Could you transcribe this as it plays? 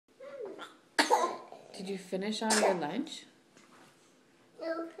Did you finish all your lunch? No, I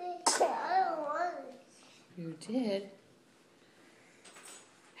don't want it. You did.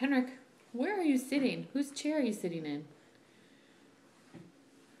 Henrik, where are you sitting? Whose chair are you sitting in?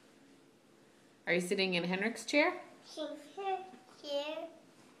 Are you sitting in Henrik's chair? Here. Here.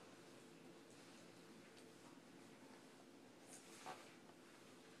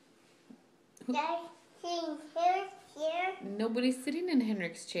 Nobody's sitting in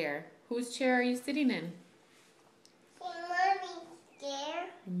Henrik's chair. Whose chair are you sitting in? Mommy's there.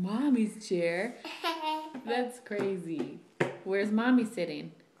 Mommy's chair? That's crazy. Where's Mommy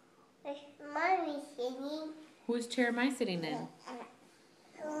sitting? Mommy's sitting. Whose chair am I sitting in?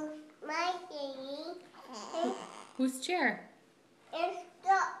 My sitting. Whose chair? It's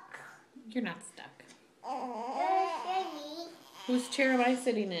stuck. You're not stuck. Sitting. Whose chair am I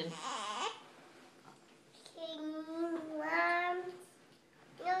sitting in? Mom,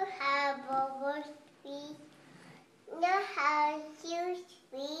 no have bubbles, please. No have shoes,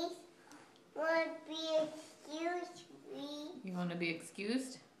 please. Want to be excused, please. You want to be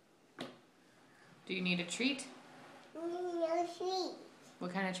excused? Do you need a treat? No sweet.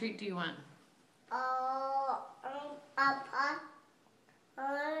 What kind of treat do you want?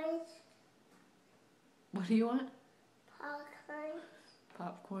 Orange. What do you want? Popcorn.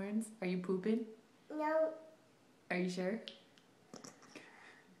 Popcorns? Are you pooping? No. Are you sure?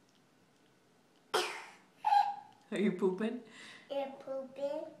 Are you pooping? You're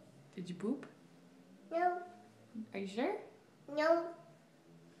pooping. Did you poop? No. Are you sure? No.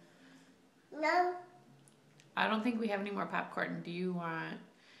 No. I don't think we have any more popcorn. Do you want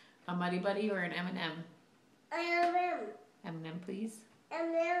a Muddy Buddy or an M&M? M&M, please.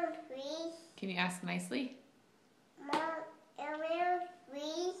 M&M, please. Can you ask nicely? Mom, M&M,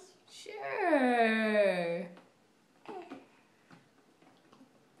 please. Sure.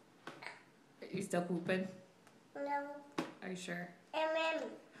 Are you still pooping? No. Are you sure? M&M.